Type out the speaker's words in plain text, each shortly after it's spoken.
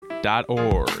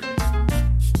www.wcbn.org.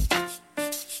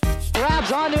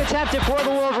 Grabs on to attempt it for the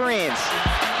Wolverines.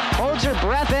 Holds her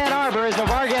breath, Ann Arbor, as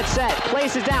Navarre gets set.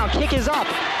 Places down, kick is up.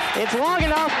 It's long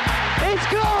enough. It's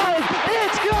good!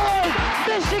 It's good!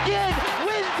 Michigan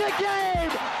wins the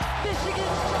game! Michigan...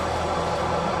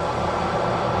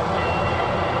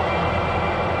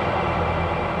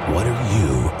 What are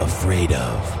you afraid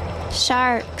of?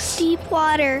 Sharks. Deep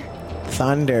water.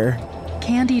 Thunder.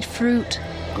 Candied fruit.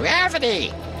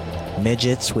 Gravity.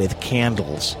 Midgets with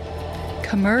candles.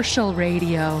 Commercial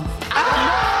radio.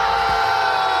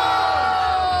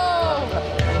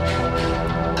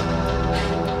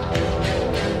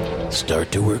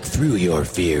 Start to work through your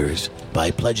fears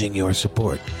by pledging your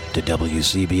support to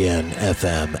WCBN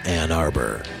FM Ann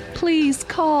Arbor. Please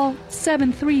call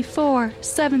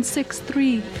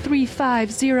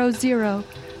 734-763-3500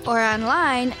 or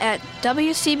online at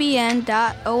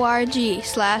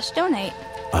wcbn.org/donate.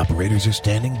 Operators are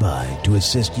standing by to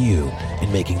assist you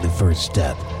in making the first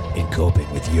step in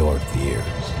coping with your fears.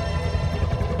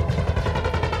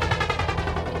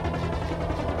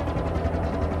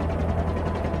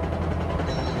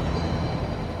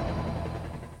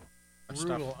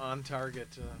 Brutal on target.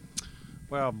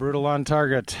 Well, brutal on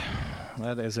target.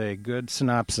 That is a good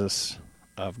synopsis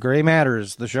of Gray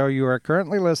Matters, the show you are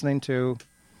currently listening to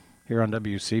here on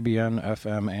WCBN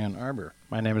FM Ann Arbor.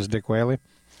 My name is Dick Whaley.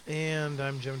 And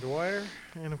I'm Jim Dwyer.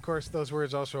 And, of course, those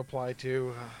words also apply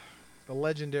to the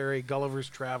legendary Gulliver's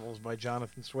Travels by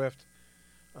Jonathan Swift,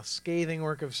 a scathing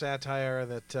work of satire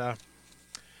that,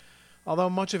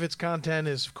 although much of its content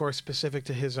is, of course, specific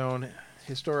to his own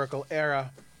historical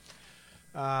era,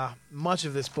 much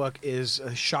of this book is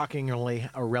shockingly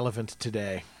irrelevant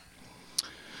today.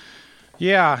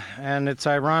 Yeah, and it's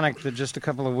ironic that just a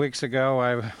couple of weeks ago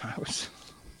I was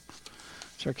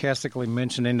sarcastically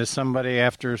mentioning to somebody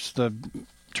after the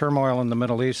turmoil in the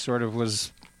Middle East sort of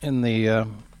was in the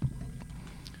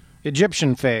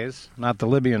Egyptian phase, not the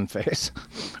Libyan phase,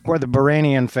 or the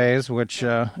Bahrainian phase, which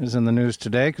is in the news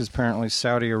today because apparently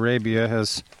Saudi Arabia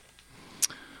has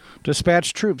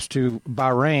dispatched troops to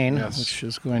Bahrain, yes, which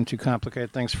is going to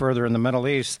complicate things further in the Middle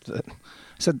East. I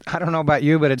said, I don't know about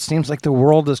you, but it seems like the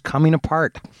world is coming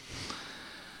apart.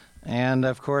 And,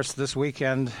 of course, this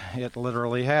weekend, it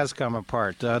literally has come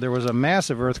apart. There was a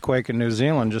massive earthquake in New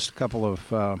Zealand just a couple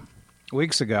of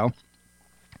weeks ago.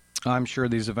 I'm sure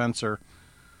these events are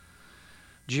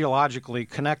geologically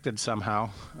connected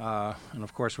somehow. And,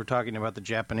 of course, we're talking about the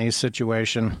Japanese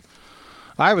situation.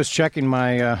 I was checking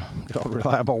my good old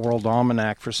Reliable World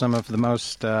Almanac for some of the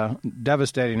most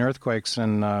devastating earthquakes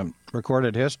in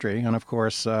recorded history. And, of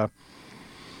course, the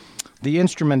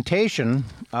instrumentation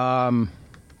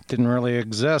didn't really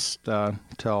exist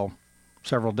until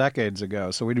several decades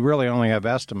ago. So we'd really only have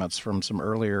estimates from some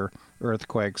earlier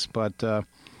earthquakes. But the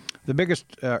biggest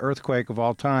earthquake of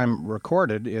all time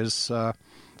recorded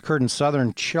occurred in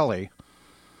southern Chile,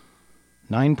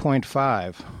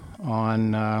 9.5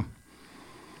 on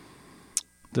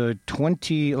the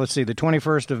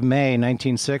 21st of May,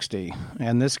 1960,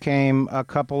 and this came a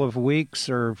couple of weeks,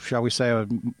 or shall we say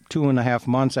 2.5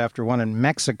 months after one in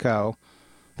Mexico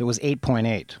that was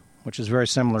 8.8, which is very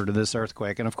similar to this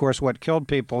earthquake. And, of course, what killed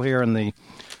people here in the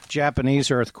Japanese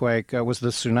earthquake was the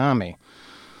tsunami.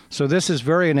 So this is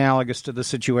very analogous to the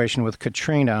situation with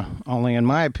Katrina, only in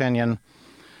my opinion,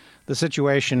 the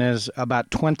situation is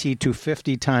about 20 to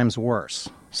 50 times worse.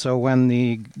 So when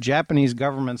the Japanese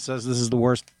government says this is the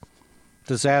worst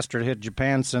disaster to hit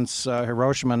Japan since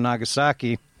Hiroshima and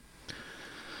Nagasaki,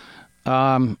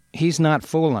 he's not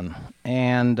fooling.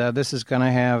 And this is going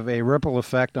to have a ripple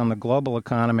effect on the global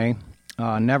economy,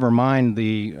 never mind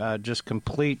the just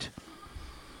complete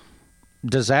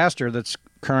disaster that's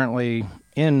currently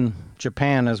in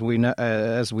Japan as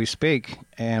we speak,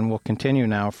 and will continue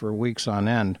now for weeks on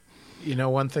end. You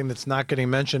know, one thing that's not getting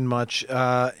mentioned much,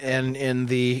 and in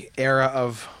the era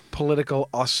of political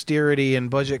austerity and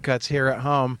budget cuts here at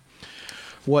home,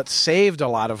 what saved a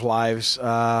lot of lives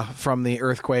from the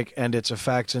earthquake and its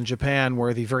effects in Japan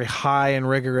were the very high and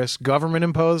rigorous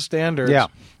government-imposed standards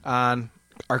on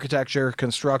architecture,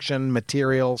 construction,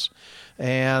 materials,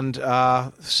 and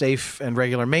safe and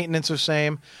regular maintenance of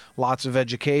same, lots of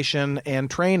education and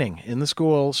training in the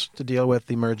schools to deal with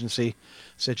the emergency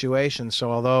situation. So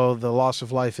although the loss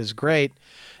of life is great,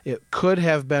 it could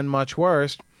have been much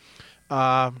worse.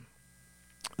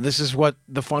 This is what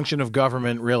the function of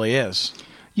government really is.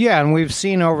 Yeah, and we've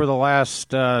seen over the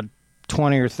last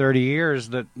 20 or 30 years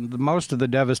that most of the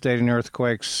devastating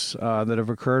earthquakes that have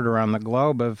occurred around the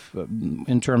globe have,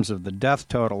 in terms of the death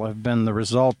total, have been the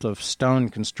result of stone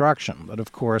construction that,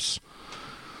 of course,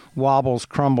 wobbles,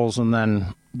 crumbles, and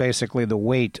then basically the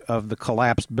weight of the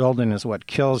collapsed building is what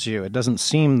kills you. It doesn't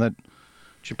seem that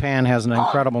Japan has an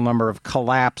incredible number of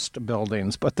collapsed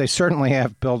buildings, but they certainly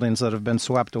have buildings that have been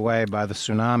swept away by the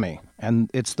tsunami. And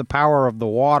it's the power of the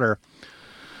water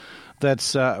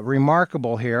that's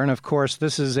remarkable here. And, of course,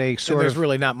 this is a sort there's of...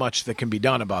 really not much that can be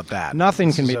done about that.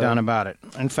 Nothing can be done about it.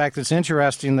 In fact, it's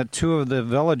interesting that two of the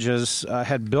villages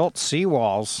had built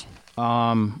seawalls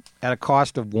at a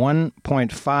cost of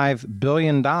 $1.5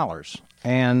 billion,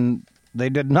 and they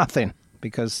did nothing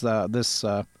because this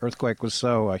earthquake was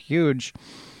so huge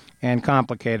and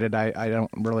complicated. I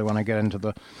don't really want to get into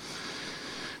the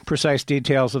precise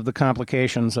details of the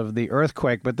complications of the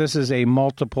earthquake, but this is a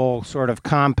multiple sort of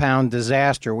compound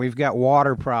disaster. We've got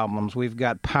water problems. We've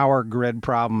got power grid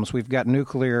problems. We've got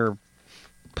nuclear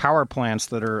power plants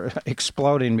that are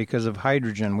exploding because of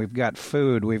hydrogen. We've got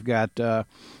food. We've got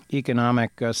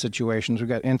economic situations. We've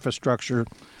got infrastructure,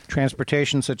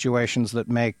 transportation situations that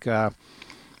make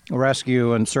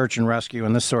rescue and search and rescue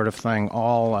and this sort of thing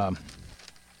all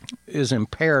is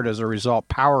impaired as a result.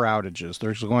 Power outages.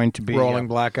 There's going to be rolling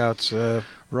blackouts.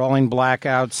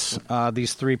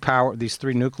 These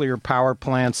three nuclear power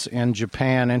plants in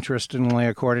Japan, interestingly,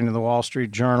 according to the Wall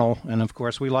Street Journal. And, of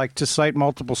course, we like to cite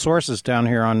multiple sources down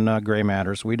here on Gray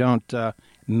Matters. We don't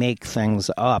make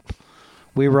things up.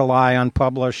 We rely on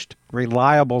published,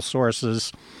 reliable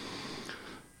sources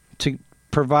to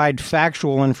provide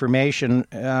factual information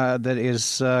that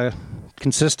is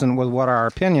consistent with what our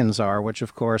opinions are, which,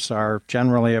 of course, are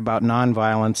generally about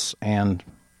nonviolence and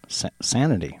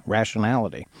sanity,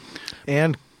 rationality.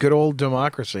 And good old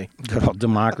democracy. Good old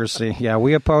democracy. Yeah,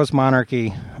 we oppose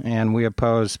monarchy, and we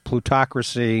oppose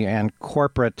plutocracy and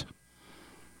corporate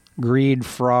greed,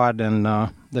 fraud, and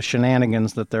the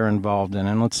shenanigans that they're involved in.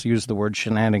 And let's use the word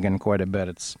shenanigan quite a bit.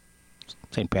 It's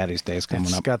St. Patty's Day is coming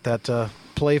up. It's got that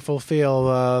playful feel,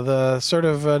 the sort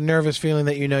of nervous feeling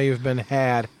that you know you've been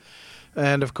had.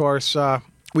 And, of course,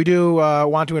 we do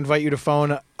want to invite you to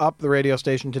phone up the radio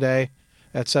station today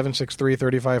at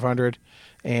 763-3500.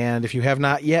 And if you have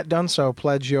not yet done so,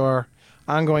 pledge your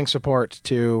ongoing support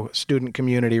to student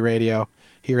community radio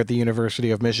here at the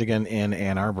University of Michigan in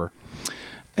Ann Arbor.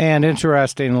 And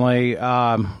interestingly,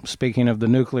 speaking of the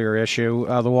nuclear issue,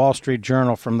 the Wall Street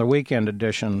Journal from the weekend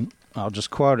edition, I'll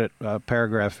just quote it, a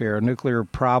paragraph here. Nuclear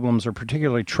problems are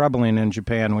particularly troubling in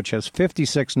Japan, which has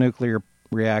 56 nuclear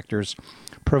reactors,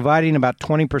 providing about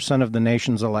 20% of the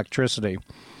nation's electricity.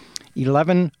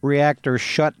 11 reactors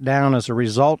shut down as a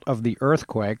result of the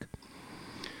earthquake,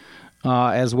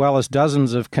 as well as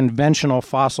dozens of conventional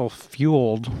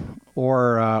fossil-fueled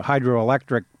or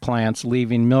hydroelectric plants,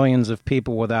 leaving millions of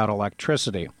people without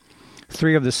electricity.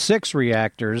 3 of the 6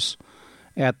 reactors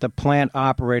at the plant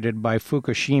operated by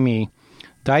Fukushima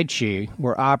Daiichi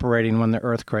were operating when the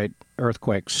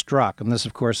earthquake struck. And this,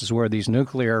 of course, is where these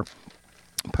nuclear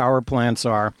power plants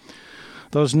are.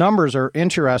 Those numbers are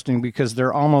interesting because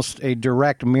they're almost a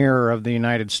direct mirror of the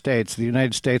United States. The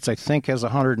United States, I think, has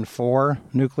 104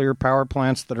 nuclear power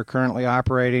plants that are currently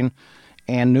operating,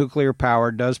 and nuclear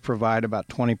power does provide about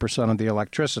 20% of the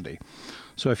electricity.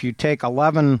 So if you take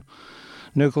 11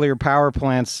 nuclear power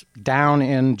plants down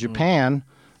in Japan,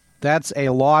 that's a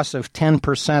loss of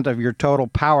 10% of your total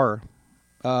power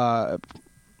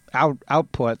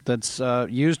output that's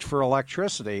used for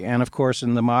electricity. And, of course,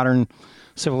 in the modern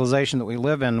civilization that we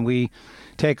live in, we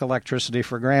take electricity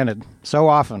for granted so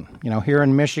often. You know, here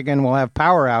in Michigan, we'll have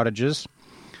power outages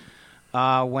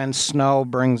when snow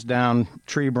brings down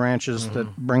tree branches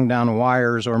that bring down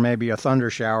wires, or maybe a thunder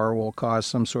shower will cause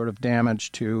some sort of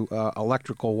damage to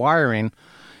electrical wiring,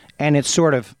 and it's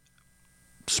sort of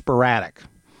sporadic.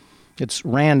 It's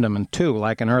random, and too,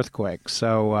 like an earthquake.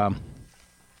 So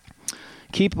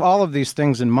keep all of these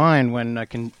things in mind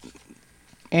when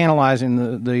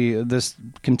analyzing this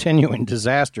continuing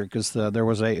disaster, because there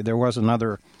was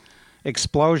another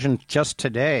explosion just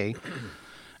today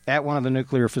at one of the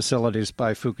nuclear facilities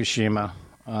by Fukushima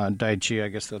Daiichi. I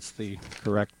guess that's the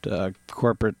correct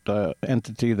corporate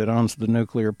entity that owns the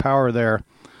nuclear power there.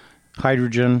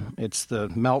 Hydrogen, it's the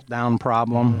meltdown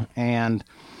problem, and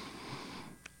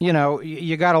you know,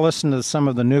 you got to listen to some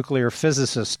of the nuclear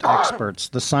physicist experts.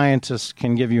 The scientists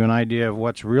can give you an idea of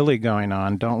what's really going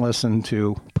on. Don't listen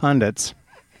to pundits.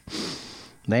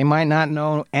 They might not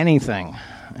know anything,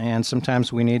 and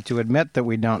sometimes we need to admit that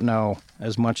we don't know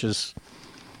as much as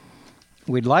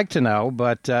we'd like to know,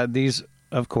 but these,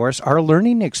 of course, are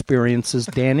learning experiences,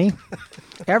 Danny.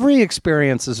 Every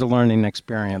experience is a learning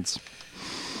experience.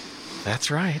 That's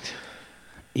right.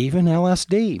 Even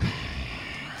LSD.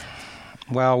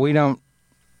 Well, we don't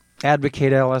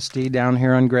advocate LSD down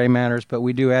here on Gray Matters, but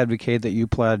we do advocate that you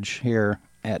pledge here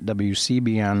at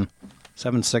WCBN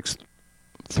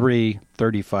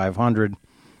 763-3500,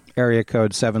 area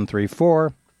code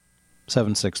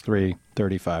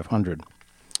 734-763-3500.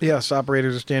 Yes,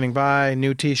 operators are standing by.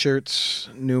 New T-shirts,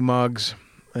 new mugs,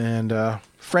 and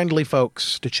friendly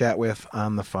folks to chat with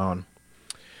on the phone.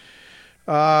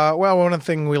 Well, one of the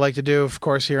things we like to do, of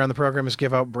course, here on the program is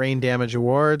give out brain damage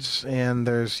awards, and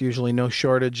there's usually no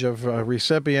shortage of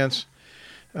recipients.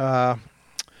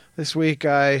 This week,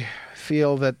 I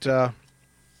feel that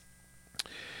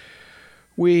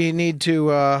we need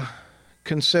to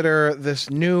consider this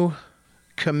new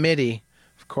committee.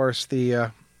 Of course,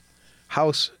 the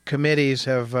House committees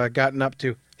have gotten up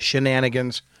to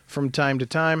shenanigans from time to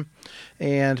time,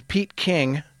 and Pete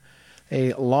King,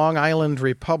 a Long Island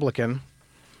Republican,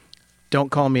 don't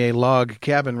call me a log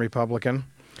cabin Republican,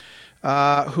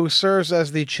 who serves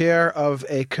as the chair of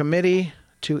a committee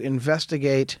to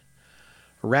investigate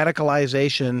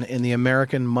radicalization in the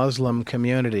American Muslim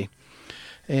community.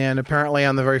 And apparently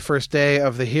on the very first day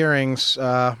of the hearings,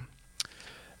 the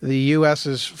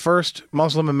U.S.'s first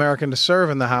Muslim American to serve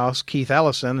in the House, Keith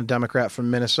Ellison, a Democrat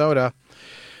from Minnesota,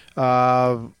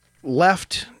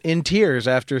 left in tears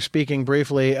after speaking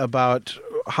briefly about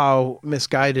how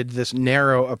misguided this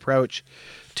narrow approach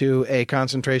to a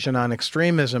concentration on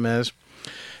extremism is.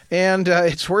 And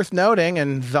it's worth noting,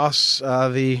 and thus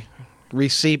the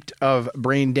receipt of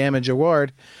Brain Damage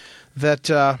Award, that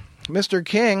Mr.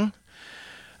 King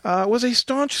was a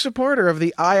staunch supporter of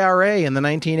the IRA in the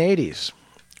 1980s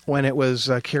when it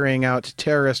was carrying out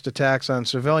terrorist attacks on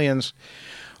civilians.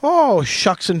 Oh,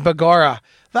 shucks and begorra,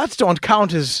 that don't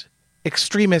count as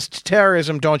extremist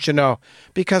terrorism, don't you know,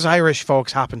 because Irish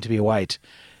folks happen to be white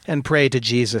and pray to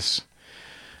Jesus,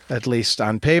 at least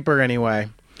on paper anyway.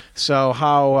 So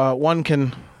how one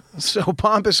can so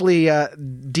pompously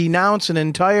denounce an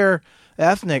entire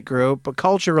ethnic group, a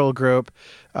cultural group,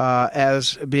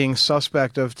 as being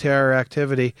suspect of terror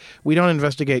activity. We don't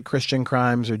investigate Christian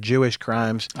crimes or Jewish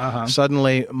crimes.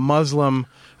 Suddenly, Muslim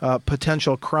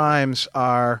potential crimes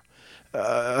are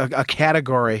a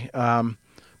category.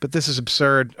 But this is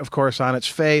absurd, of course, on its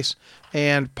face.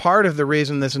 And part of the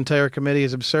reason this entire committee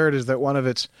is absurd is that one of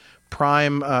its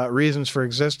prime reasons for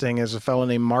existing is a fellow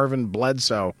named Marvin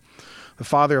Bledsoe, the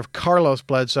father of Carlos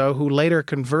Bledsoe, who later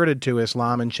converted to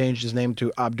Islam and changed his name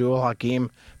to Abdul Hakim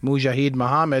Mujahid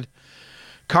Muhammad.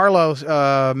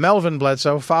 Melvin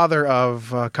Bledsoe, father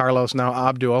of Carlos, now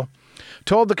Abdul,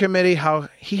 told the committee how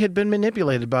he had been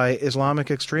manipulated by Islamic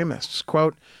extremists.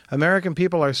 Quote, "American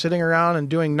people are sitting around and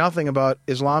doing nothing about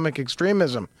Islamic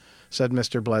extremism," said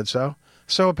Mr. Bledsoe.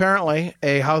 So apparently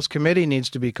a House committee needs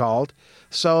to be called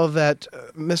so that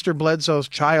Mr. Bledsoe's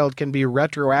child can be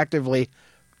retroactively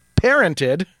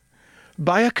parented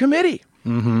by a committee.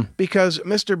 Because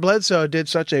Mr. Bledsoe did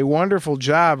such a wonderful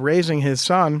job raising his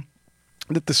son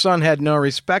that the son had no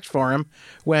respect for him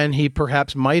when he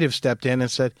perhaps might have stepped in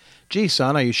and said, "Gee,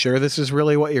 son, are you sure this is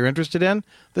really what you're interested in?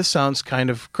 This sounds kind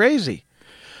of crazy."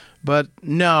 But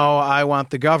no, I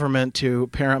want the government to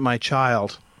parent my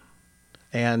child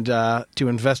and to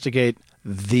investigate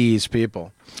these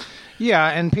people. Yeah,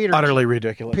 and utterly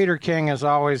ridiculous. Peter King is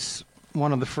always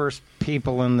one of the first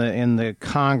people in the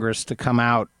Congress to come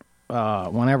out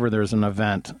whenever there's an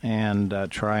event and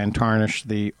try and tarnish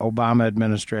the Obama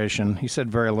administration. He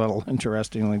said very little,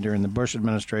 interestingly, during the Bush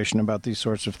administration about these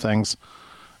sorts of things.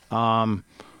 The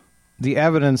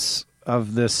evidence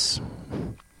of this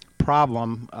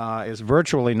problem is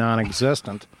virtually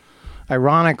non-existent.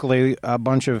 Ironically, a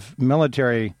bunch of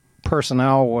military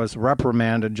personnel was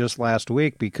reprimanded just last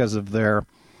week because of their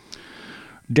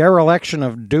dereliction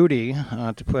of duty,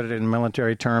 to put it in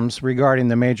military terms, regarding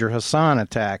the Major Hassan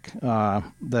attack.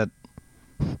 That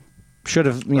should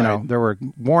have, there were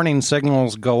warning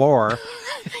signals galore.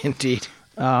 Indeed.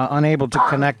 Unable to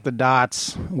connect the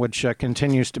dots, which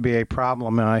continues to be a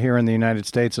problem here in the United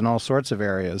States in all sorts of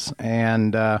areas.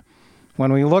 And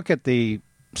when we look at the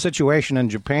situation in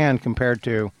Japan compared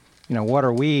to, what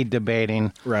are we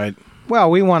debating? Right.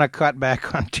 Well, we want to cut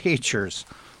back on teachers.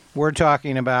 We're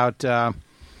talking about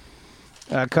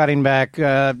cutting back.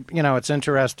 It's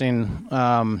interesting.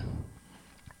 An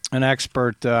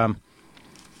expert, Dr.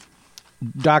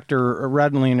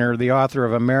 Redliner, the author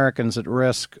of Americans at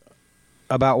Risk,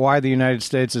 about why the United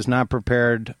States is not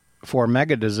prepared for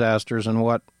mega disasters and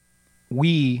what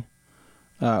we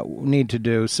need to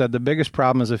do, said the biggest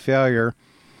problem is a failure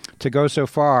to go so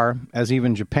far, as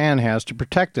even Japan has, to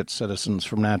protect its citizens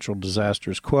from natural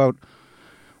disasters. Quote,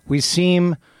 "We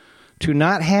seem to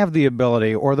not have the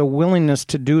ability or the willingness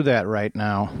to do that right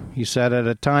now," he said, at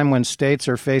a time when states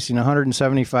are facing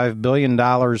 $175 billion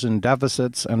in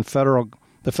deficits and federal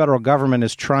the federal government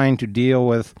is trying to deal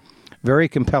with very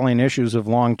compelling issues of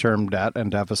long-term debt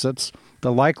and deficits,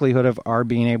 the likelihood of our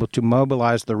being able to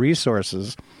mobilize the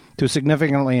resources to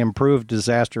significantly improve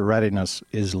disaster readiness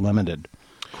is limited,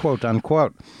 quote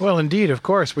unquote. Well, indeed, of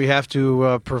course, we have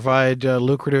to provide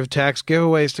lucrative tax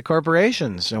giveaways to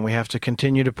corporations, and we have to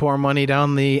continue to pour money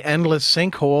down the endless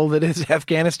sinkhole that is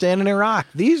Afghanistan and Iraq.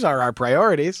 These are our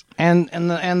priorities. And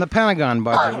the Pentagon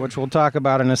budget, which we'll talk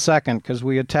about in a second, because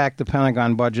we attacked the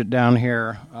Pentagon budget down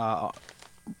here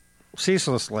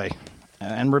ceaselessly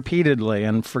and repeatedly,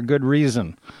 and for good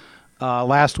reason.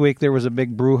 Last week there was a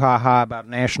big brouhaha about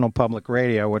National Public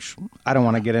Radio, which I don't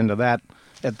want to get into that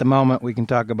at the moment. We can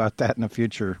talk about that in a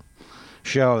future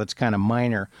show. That's kind of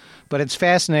minor. But it's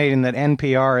fascinating that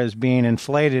NPR is being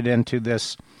inflated into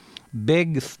this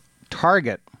big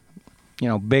target. You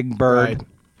know, Big Bird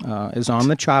is on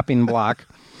the chopping block.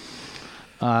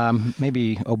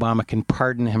 Maybe Obama can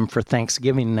pardon him for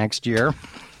Thanksgiving next year.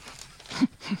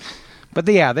 But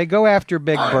yeah, they go after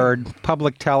Big Bird,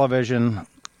 public television.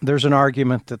 There's an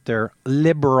argument that they're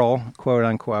liberal, quote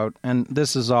unquote, and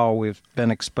this is all we've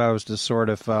been exposed as sort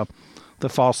of the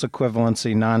false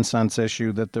equivalency nonsense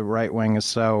issue that the right wing is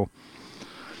so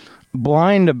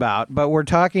blind about. But we're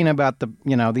talking about the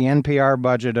NPR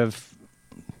budget of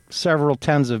several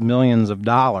tens of millions of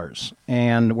dollars,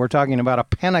 and we're talking about a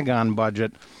Pentagon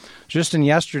budget. Just in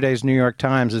yesterday's New York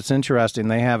Times, it's interesting.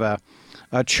 They have a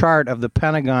chart of the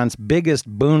Pentagon's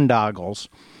biggest boondoggles.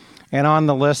 And on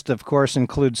the list, of course,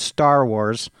 includes Star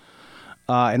Wars,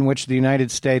 in which the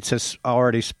United States has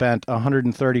already spent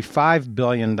 $135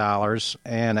 billion,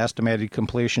 and estimated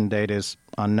completion date is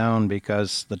unknown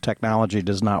because the technology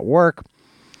does not work.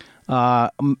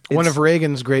 One of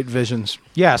Reagan's great visions.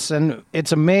 Yes, and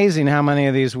it's amazing how many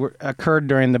of these occurred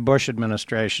during the Bush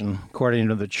administration, according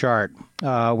to the chart.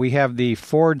 We have the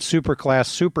Ford Superclass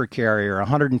supercarrier,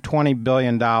 $120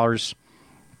 billion.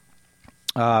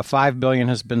 $5 billion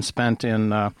has been spent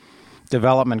in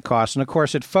development costs, and of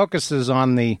course, it focuses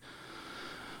on the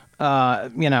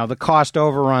cost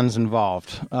overruns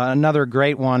involved. Another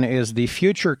great one is the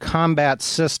Future Combat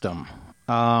System,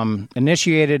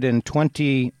 initiated in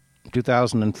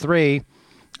 2003,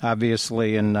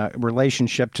 obviously in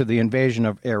relationship to the invasion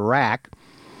of Iraq,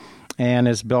 and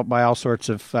is built by all sorts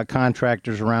of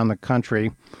contractors around the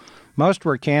country. Most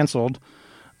were canceled.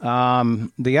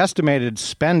 The estimated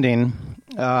spending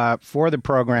for the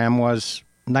program was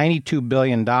 $92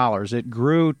 billion. It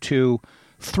grew to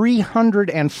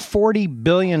 $340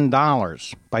 billion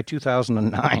by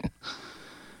 2009.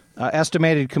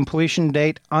 Estimated completion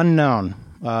date, unknown.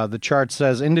 The chart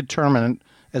says indeterminate,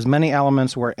 as many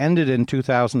elements were ended in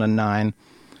 2009,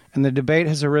 and the debate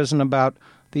has arisen about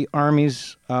the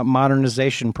Army's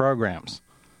modernization programs.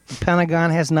 The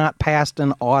Pentagon has not passed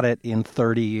an audit in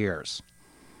 30 years.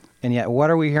 And yet, what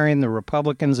are we hearing the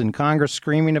Republicans in Congress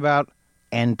screaming about?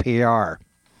 NPR.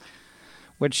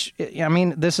 Which, I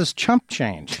mean, this is chump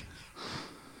change.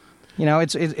 You know,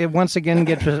 it once again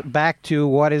gets back to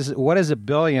what is a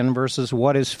billion versus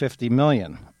what is 50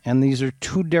 million. And these are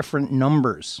two different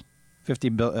numbers.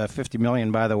 50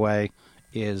 million, by the way,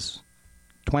 is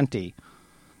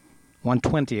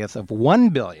 1/20th of 1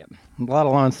 billion, let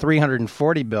alone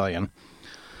 340 billion.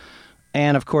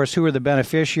 And, of course, who are the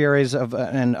beneficiaries of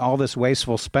and all this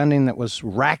wasteful spending that was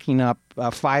racking up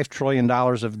 $5 trillion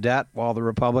of debt while the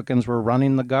Republicans were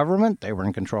running the government? They were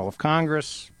in control of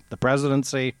Congress, the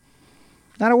presidency.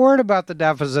 Not a word about the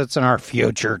deficits and our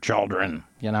future children,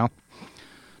 you know.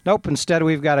 Nope, instead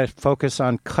we've got to focus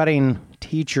on cutting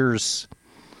teachers,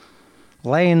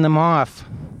 laying them off.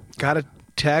 Got to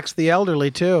tax the elderly,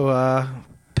 too.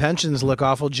 Pensions look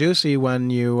awful juicy when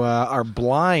you are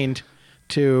blind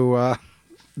to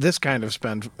this kind of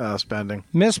spending.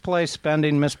 Misplaced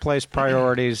spending, misplaced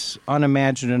priorities,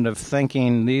 unimaginative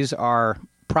thinking. These are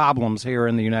problems here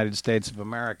in the United States of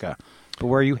America. But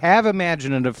where you have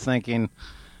imaginative thinking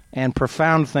and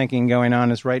profound thinking going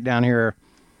on is right down here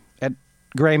at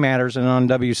Gray Matters and on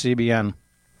WCBN.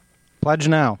 Pledge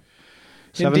now.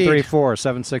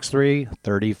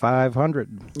 734-763-3500.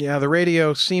 Yeah, the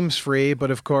radio seems free,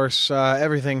 but of course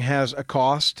everything has a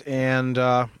cost, and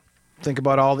think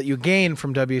about all that you gain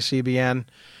from WCBN,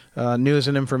 news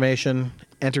and information,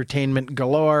 entertainment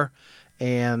galore,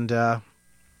 and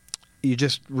you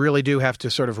just really do have to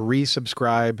sort of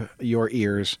resubscribe your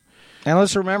ears. And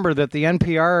let's remember that the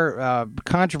NPR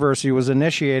controversy was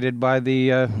initiated by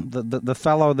the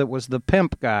fellow that was the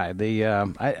pimp guy. I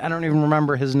don't even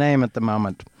remember his name at the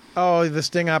moment. Oh, the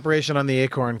sting operation on the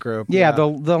Acorn Group. Yeah, the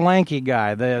lanky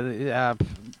guy, the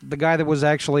guy that was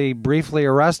actually briefly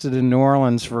arrested in New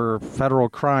Orleans for federal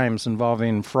crimes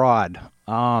involving fraud.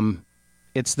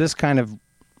 it's these kinds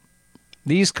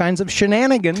of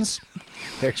shenanigans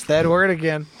There's that word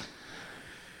again.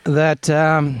 that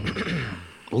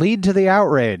lead to the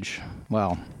outrage.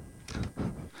 Well,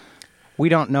 we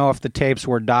don't know if the tapes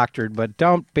were doctored, but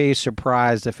don't be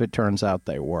surprised if it turns out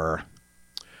they were.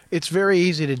 It's very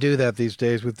easy to do that these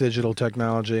days with digital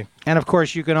technology. And of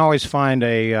course, you can always find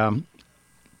a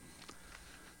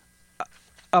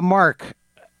mark,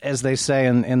 as they say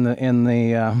in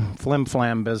the flim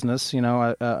flam business. You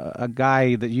know, a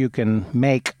guy that you can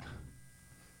make.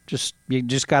 You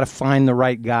just got to find the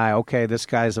right guy. Okay, this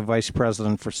guy's a vice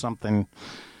president for something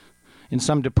in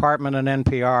some department in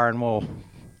NPR, and we'll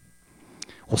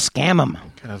scam him.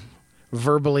 Kind of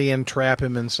verbally entrap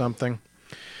him in something.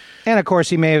 And of course,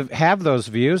 he may have those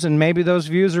views, and maybe those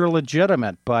views are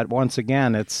legitimate. But once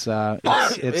again, it's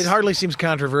it hardly seems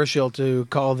controversial to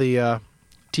call the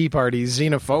Tea Party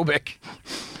xenophobic.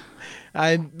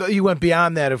 You went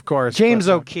beyond that, of course. James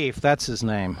O'Keefe, that's his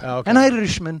name. Okay. An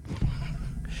Irishman.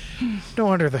 No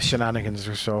wonder the shenanigans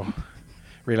are so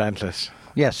relentless.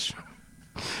 Yes.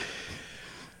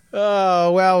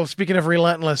 Well, speaking of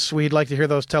relentless, we'd like to hear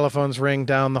those telephones ring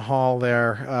down the hall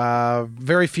there.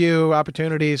 Very few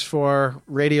opportunities for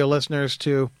radio listeners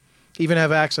to even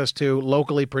have access to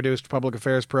locally produced public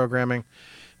affairs programming,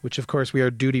 which, of course, we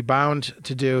are duty-bound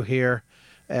to do here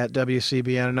at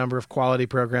WCBN. A number of quality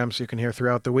programs you can hear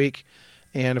throughout the week,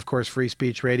 and, of course, free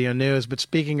speech radio news. But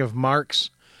speaking of marks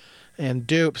and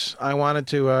dupes, I wanted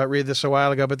to read this a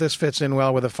while ago, but this fits in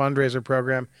well with a fundraiser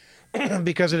program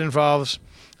because it involves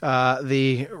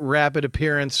the rapid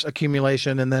appearance,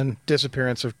 accumulation, and then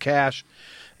disappearance of cash.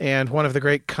 And one of the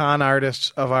great con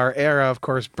artists of our era, of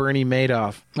course, Bernie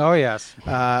Madoff. Oh, yes.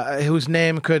 Whose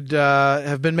name could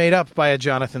have been made up by a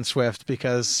Jonathan Swift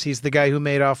because he's the guy who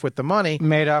made off with the money.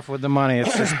 Made off with the money.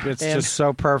 It's just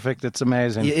so perfect. It's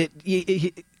amazing.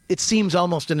 It seems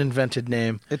almost an invented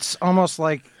name. It's almost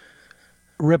like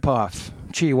Ripoff.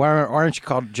 Gee, why aren't you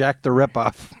called Jack the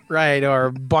Ripoff? Right,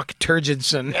 or Buck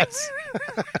Turgidson. Yes.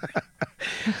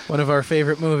 One of our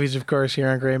favorite movies, of course, here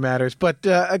on Gray Matters. But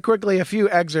quickly, a few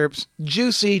excerpts,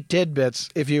 juicy tidbits,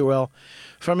 if you will,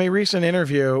 from a recent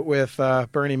interview with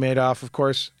Bernie Madoff, of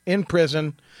course, in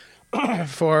prison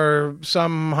for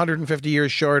some 150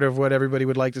 years short of what everybody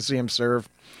would like to see him serve.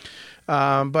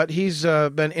 But he's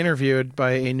been interviewed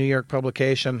by a New York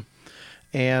publication,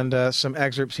 and some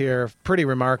excerpts here are pretty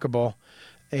remarkable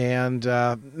and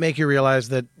make you realize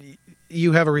that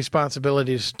you have a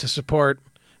responsibility to support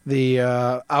the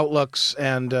outlooks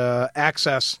and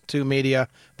access to media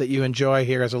that you enjoy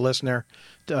here as a listener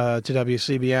to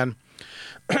WCBN.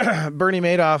 Bernie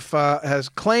Madoff has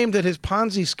claimed that his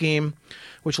Ponzi scheme,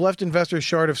 which left investors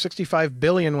short of $65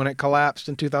 billion when it collapsed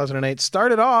in 2008,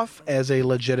 started off as a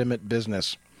legitimate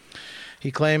business.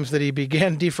 He claims that he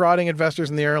began defrauding investors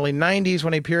in the early 90s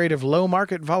when a period of low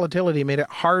market volatility made it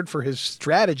hard for his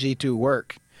strategy to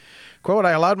work. Quote,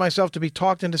 I allowed myself to be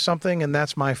talked into something, and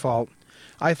that's my fault.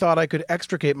 I thought I could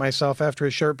extricate myself after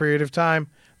a short period of time,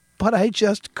 but I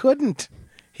just couldn't,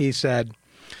 he said.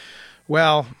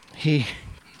 Well, he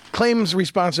claims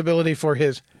responsibility for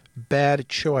his bad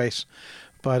choice,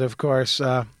 but of course...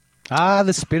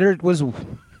 the spirit was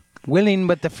willing,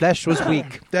 but the flesh was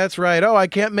weak. That's right. Oh, I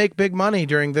can't make big money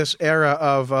during this era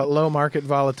of low market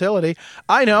volatility.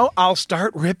 I know. I'll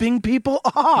start ripping people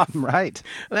off. Right.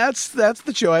 That's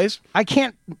the choice. I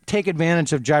can't take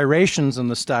advantage of gyrations in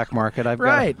the stock market.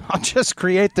 I'll just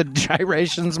create the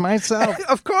gyrations myself.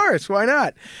 Of course. Why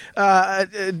not?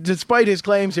 Despite his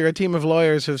claims here, a team of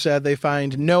lawyers have said they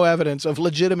find no evidence of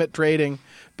legitimate trading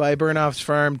by Bernoff's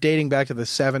firm dating back to the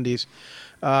 70s.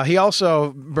 He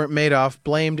also, Madoff,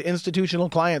 blamed institutional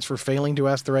clients for failing to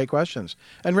ask the right questions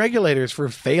and regulators for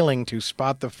failing to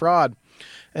spot the fraud.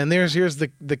 And here's the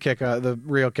kicker, the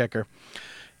real kicker.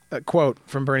 Quote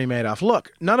from Bernie Madoff,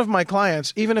 look, none of my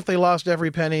clients, even if they lost every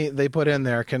penny they put in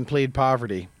there, can plead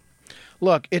poverty.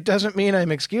 Look, it doesn't mean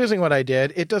I'm excusing what I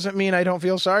did. It doesn't mean I don't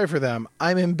feel sorry for them.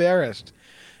 I'm embarrassed.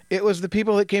 It was the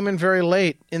people that came in very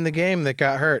late in the game that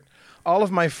got hurt. All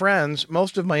of my friends,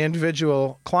 most of my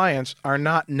individual clients, are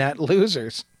not net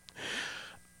losers.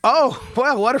 Oh,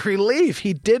 well, what a relief.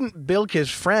 He didn't bilk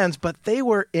his friends, but they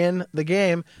were in the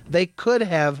game. They could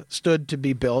have stood to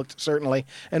be bilked, certainly.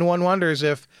 And one wonders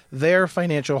if their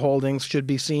financial holdings should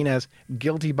be seen as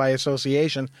guilty by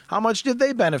association. How much did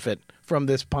they benefit from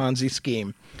this Ponzi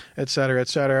scheme, et cetera, et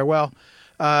cetera? Well,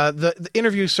 The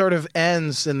interview sort of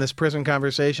ends in this prison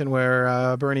conversation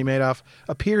where Bernie Madoff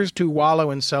appears to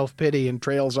wallow in self-pity and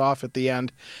trails off at the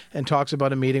end and talks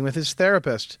about a meeting with his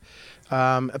therapist.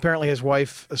 Apparently his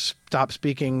wife stopped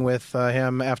speaking with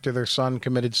him after their son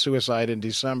committed suicide in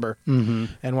December. Mm-hmm.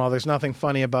 And while there's nothing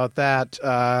funny about that,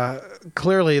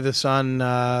 clearly the son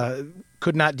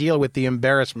could not deal with the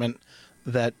embarrassment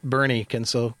that Bernie can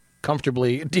so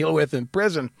comfortably deal with in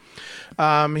prison.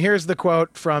 Here's the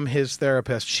quote from his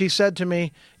therapist. She said to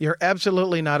me, "You're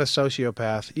absolutely not a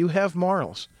sociopath. You have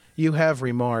morals. You have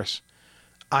remorse."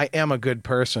 "I am a good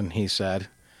person," he said.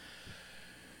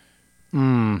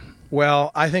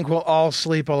 Well, I think we'll all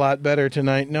sleep a lot better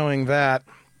tonight knowing that.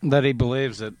 That he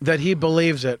believes it. That he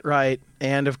believes it, right.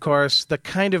 And, of course, the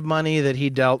kind of money that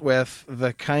he dealt with,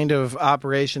 the kind of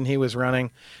operation he was running,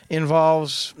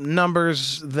 involves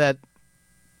numbers that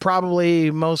probably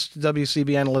most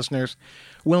WCBN listeners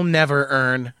will never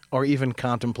earn or even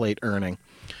contemplate earning.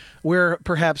 We're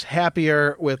perhaps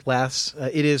happier with less.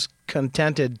 It is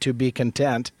contented to be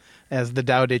content, as the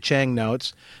Tao Te Ching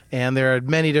notes, and there are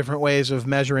many different ways of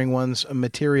measuring one's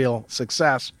material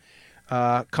success.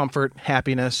 Comfort,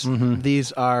 happiness,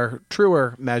 these are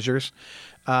truer measures.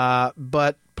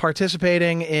 But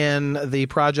participating in the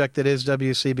project that is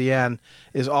WCBN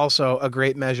is also a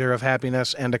great measure of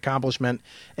happiness and accomplishment.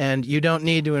 And you don't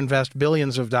need to invest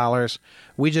billions of dollars.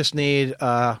 We just need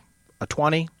a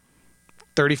 20,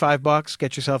 $35,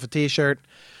 get yourself a T-shirt.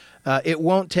 It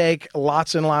won't take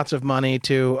lots and lots of money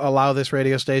to allow this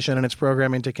radio station and its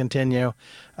programming to continue.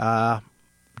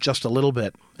 Just a little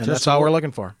bit. And that's all we're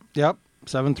looking for. Yep.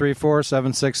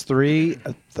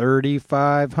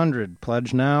 734-763-3500.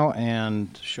 Pledge now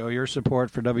and show your support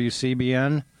for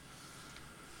WCBN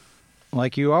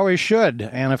like you always should.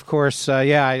 And, of course,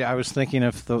 I was thinking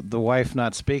of the wife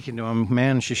not speaking to him.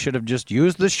 Man, she should have just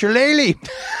used the shillelagh.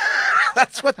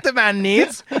 That's what the man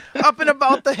needs. Up and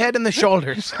about the head and the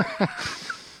shoulders.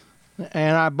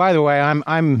 And by the way,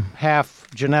 I'm half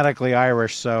genetically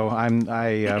Irish, so I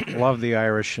love the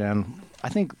Irish, and I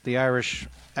think the Irish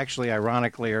actually,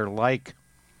 ironically, are like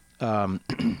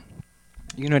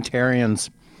Unitarians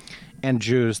and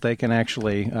Jews. They can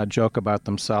actually joke about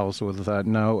themselves with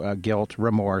no guilt,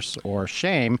 remorse, or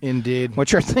shame. Indeed.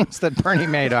 Which are things that Bernie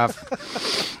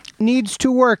Madoff needs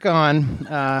to work on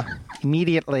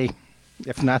immediately,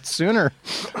 if not sooner.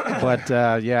 But,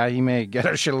 he may get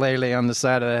a shillelagh on the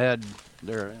side of the head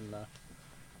there in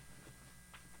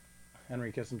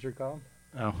Henry Kissinger called?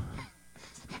 Oh.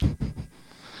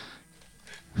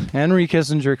 Henry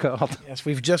Kissinger called. Yes,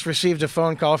 we've just received a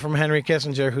phone call from Henry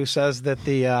Kissinger who says that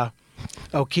the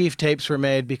O'Keefe tapes were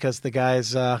made because the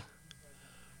guy's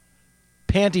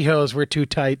pantyhose were too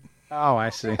tight. Oh, I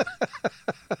see.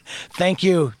 Thank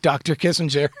you, Dr.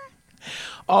 Kissinger.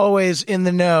 Always in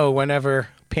the know whenever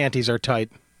panties are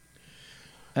tight.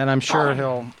 And I'm sure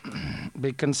he'll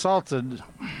be consulted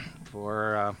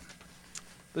for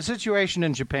the situation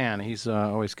in Japan. He's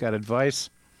always got advice.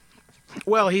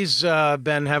 Well, he's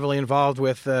been heavily involved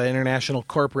with international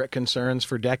corporate concerns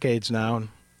for decades now.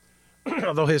 And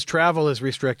although his travel is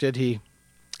restricted, he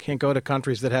can't go to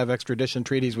countries that have extradition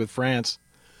treaties with France.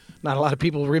 Not a lot of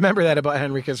people remember that about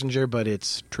Henry Kissinger, but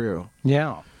it's true.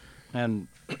 Yeah. And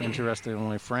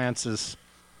interestingly, France has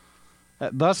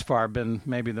thus far been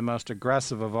maybe the most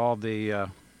aggressive of all the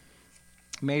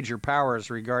major powers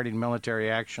regarding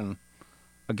military action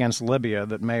against Libya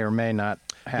that may or may not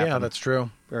happen. Yeah, that's true.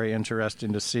 Very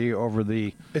interesting to see over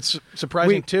the... It's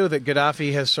surprising, too, that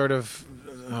Gaddafi has sort of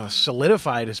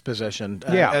solidified his position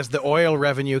as the oil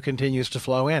revenue continues to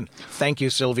flow in. Thank you,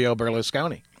 Silvio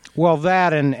Berlusconi. Well,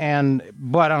 that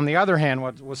but on the other hand,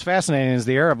 what was fascinating is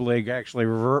the Arab League actually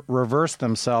reversed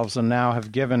themselves and now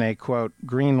have given a, quote,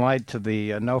 green light to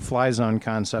the no-fly zone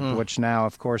concept, which now,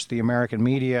 of course, the American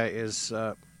media is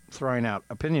throwing out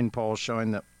opinion polls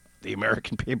showing that the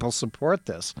American people support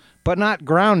this, but not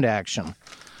ground action.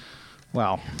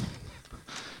 Well,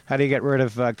 how do you get rid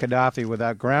of Gaddafi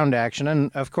without ground action? And,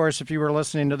 of course, if you were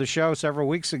listening to the show several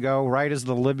weeks ago, right as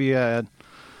the Libya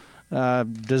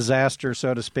disaster,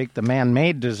 so to speak, the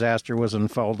man-made disaster was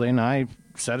unfolding, I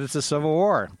said it's a civil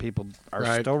war. People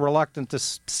are still reluctant to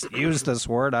use this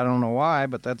word. I don't know why,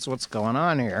 but that's what's going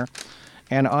on here.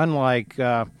 And unlike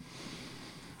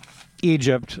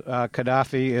Egypt,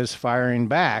 Gaddafi is firing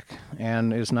back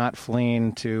and is not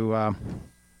fleeing to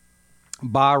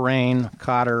Bahrain,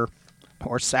 Qatar,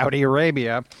 or Saudi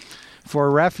Arabia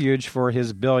for refuge for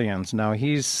his billions. Now,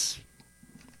 he's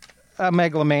a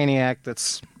megalomaniac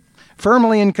that's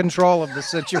firmly in control of the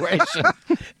situation.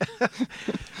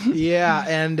 Yeah,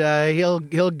 and he'll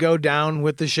go down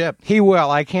with the ship. He will.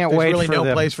 I can't There's wait really for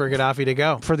no place for Gaddafi to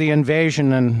go. for the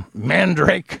invasion and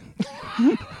Mandrake.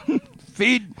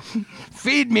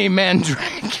 Feed me,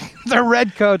 Mandrake. The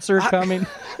redcoats are coming.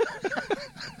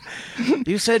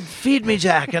 You said, feed me,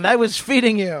 Jack, and I was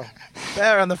feeding you.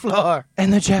 There on the floor.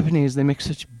 And the Japanese, they make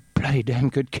such bloody damn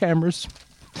good cameras.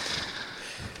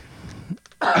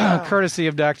 Courtesy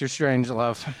of Dr.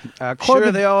 Strangelove.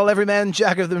 Sure, every man,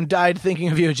 Jack of them died thinking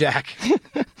of you, Jack.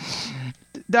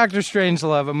 Dr.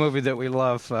 Strangelove, a movie that we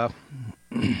love,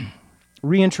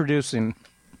 reintroducing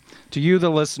to you, the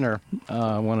listener,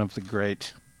 one of the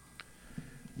great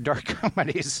dark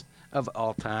comedies of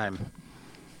all time.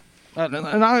 And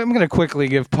I'm going to quickly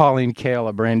give Pauline Kael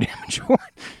a brain damage award.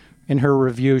 In her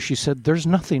review, she said, "There's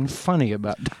nothing funny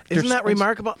about Dr. Isn't that Strangelove."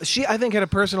 remarkable? She, I think, had a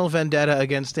personal vendetta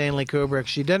against Stanley Kubrick.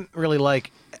 She didn't really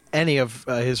like any of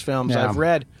his films. Yeah. I've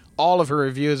read all of her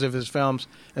reviews of his films,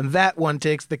 and that one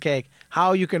takes the cake.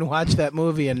 How you can watch that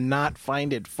movie and not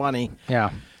find it funny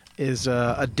is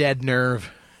a dead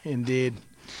nerve, indeed.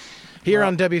 Here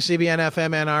on WCBN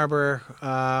FM Ann Arbor,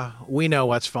 we know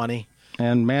what's funny.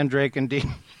 And Mandrake, indeed,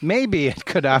 may be at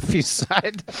Gaddafi's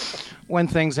side when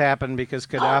things happen, because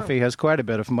Gaddafi has quite a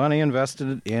bit of money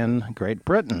invested in Great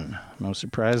Britain. No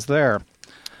surprise there.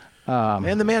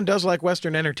 And the man does like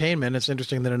Western entertainment. It's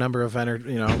interesting that a number of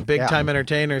big-time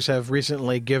entertainers have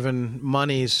recently given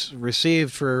monies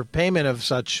received for payment of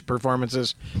such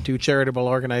performances to charitable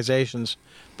organizations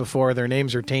before their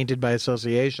names are tainted by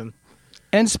association.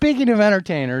 And speaking of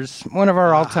entertainers, one of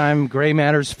our all-time Gray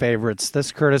Matters favorites,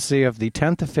 this courtesy of the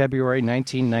 10th of February,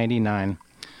 1999.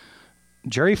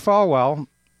 Jerry Falwell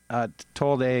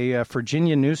told a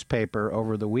Virginia newspaper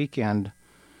over the weekend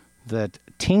that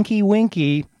Tinky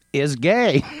Winky is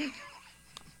gay.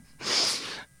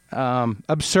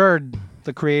 Absurd,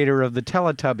 the creator of the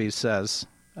Teletubbies, says.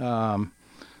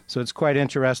 So it's quite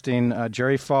interesting.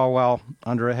 Jerry Falwell,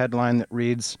 under a headline that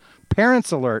reads,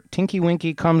 "Parents alert, Tinky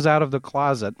Winky comes out of the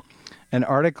closet." An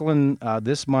article in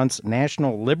this month's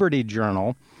National Liberty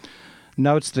Journal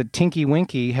notes that Tinky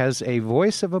Winky has a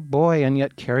voice of a boy and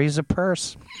yet carries a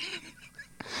purse.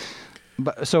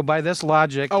 So by this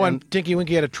logic... Oh, and Tinky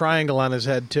Winky had a triangle on his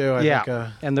head, too. I think,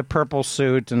 and the purple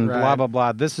suit and blah, blah,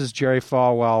 blah. This is Jerry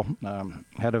Falwell,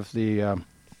 head of the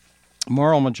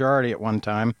Moral Majority at one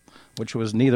time, which was neither